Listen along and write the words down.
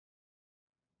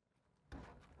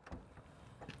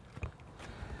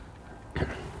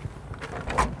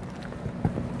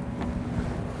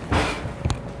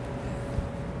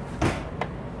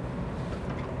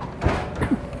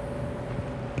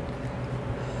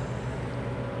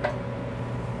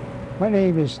My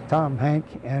name is Tom Henk,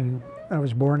 and I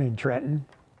was born in Trenton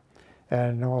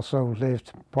and also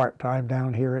lived part-time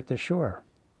down here at the shore.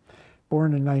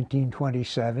 Born in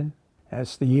 1927,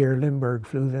 that's the year Lindbergh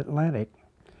flew the Atlantic,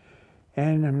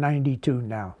 and I'm 92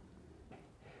 now.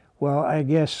 Well, I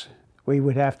guess we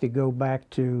would have to go back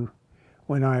to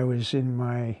when I was in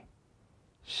my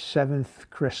 7th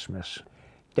Christmas.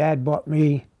 Dad bought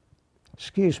me,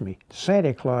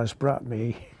 Santa Claus brought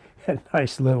me a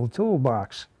nice little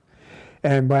toolbox.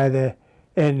 And by the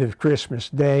end of Christmas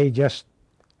Day, just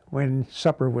when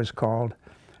supper was called,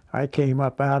 I came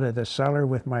up out of the cellar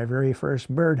with my very first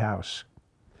birdhouse.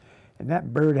 And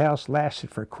that birdhouse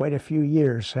lasted for quite a few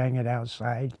years hanging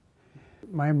outside.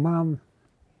 My mom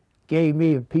gave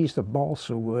me a piece of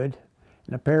balsa wood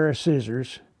and a pair of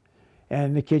scissors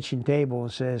and the kitchen table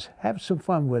and says, "Have some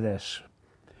fun with this."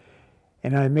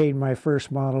 And I made my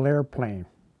first model airplane.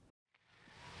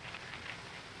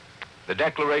 The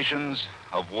declarations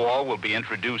of war will be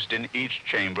introduced in each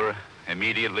chamber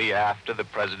immediately after the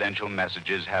presidential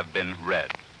messages have been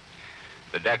read.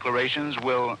 The declarations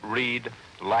will read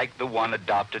like the one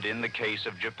adopted in the case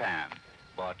of Japan,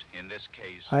 but in this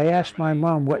case... I asked my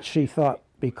mom what she thought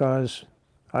because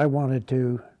I wanted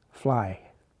to fly.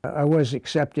 I was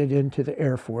accepted into the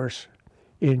Air Force,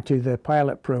 into the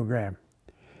pilot program.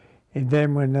 And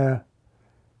then when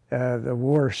the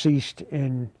war ceased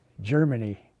in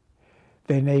Germany,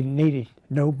 then they needed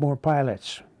no more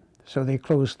pilots, so they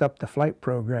closed up the flight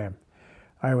program.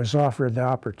 I was offered the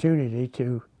opportunity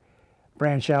to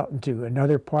branch out into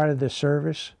another part of the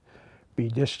service, be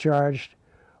discharged,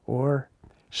 or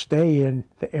stay in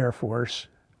the Air Force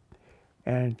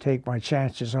and take my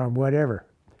chances on whatever.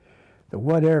 The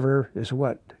whatever is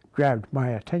what grabbed my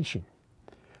attention.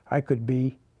 I could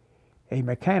be a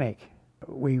mechanic.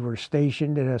 We were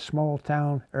stationed in a small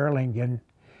town, Erlangen,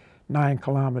 9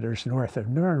 kilometers north of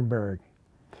Nuremberg.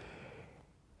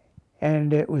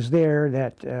 And it was there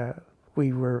that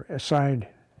we were assigned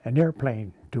an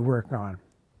airplane to work on.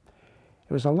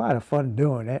 It was a lot of fun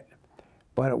doing it,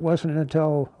 but it wasn't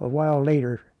until a while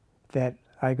later that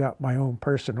I got my own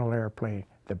personal airplane,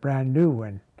 the brand new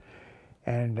one.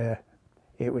 And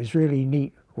it was really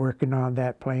neat working on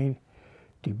that plane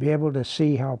to be able to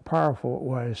see how powerful it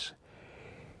was.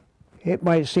 It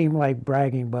might seem like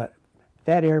bragging, but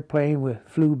that airplane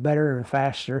flew better and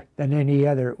faster than any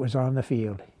other that was on the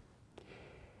field.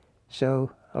 So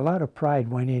a lot of pride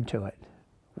went into it.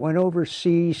 Went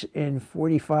overseas in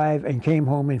 '45 and came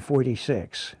home in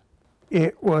 '46.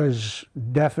 It was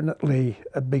definitely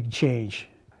a big change.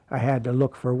 I had to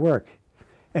look for work,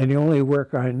 and the only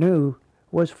work I knew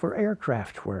was for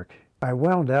aircraft work. I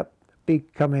wound up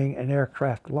becoming an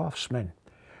aircraft loftsman,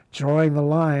 drawing the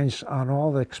lines on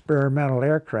all the experimental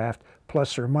aircraft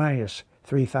plus or minus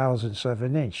 3/1000 of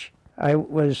an inch. I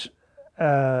was,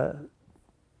 well,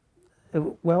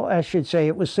 I should say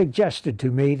it was suggested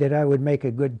to me that I would make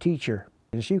a good teacher.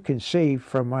 As you can see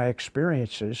from my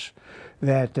experiences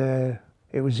that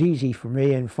it was easy for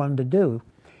me and fun to do,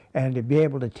 and to be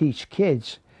able to teach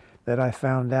kids that I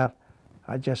found out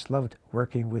I just loved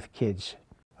working with kids.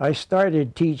 I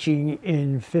started teaching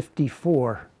in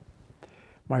 '54.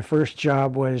 My first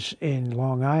job was in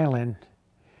Long Island,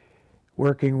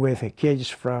 working with kids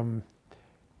from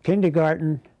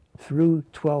kindergarten through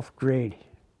 12th grade.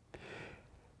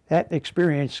 That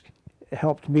experience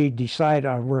helped me decide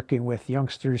on working with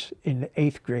youngsters in the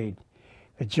 8th grade.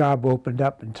 A job opened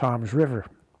up in Toms River,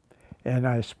 and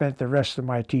I spent the rest of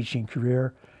my teaching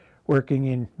career working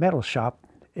in metal shop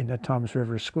in the Toms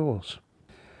River schools.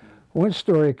 One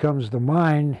story comes to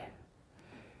mind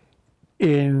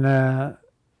in a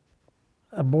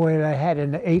boy that I had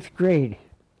in the 8th grade.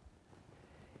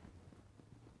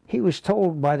 He was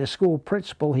told by the school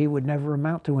principal he would never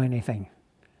amount to anything.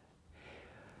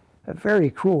 A very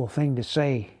cruel thing to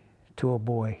say to a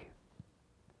boy,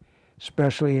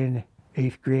 especially in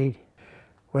 8th grade.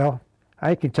 Well,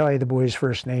 I can tell you the boy's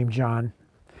first name, John.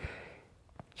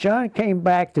 John came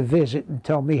back to visit and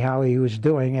tell me how he was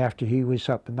doing after he was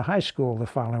up in the high school the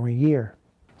following year.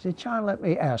 I said, "John, let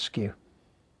me ask you,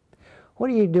 what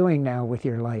are you doing now with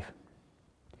your life?"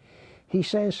 He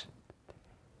says,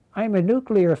 "I'm a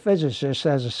nuclear physicist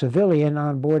as a civilian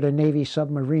on board a Navy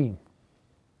submarine."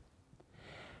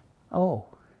 "Oh,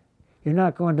 you're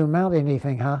not going to amount to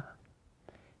anything, huh?"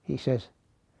 He says,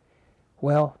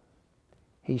 "Well,"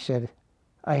 he said,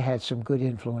 "I had some good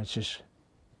influences."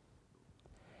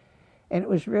 And it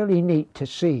was really neat to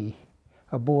see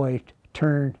a boy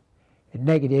turn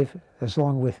negative as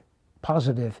long with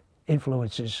positive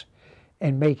influences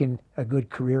and making a good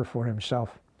career for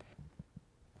himself.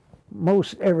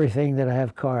 Most everything that I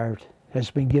have carved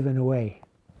has been given away.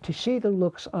 to see the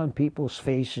looks on people's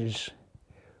faces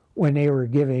when they were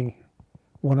giving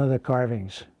one of the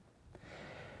carvings.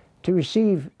 To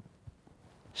receive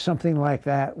something like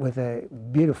that with a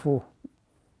beautiful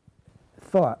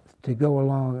thought to go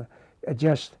along,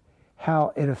 just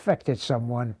how it affected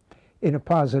someone in a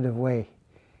positive way,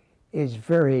 is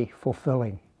very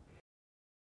fulfilling.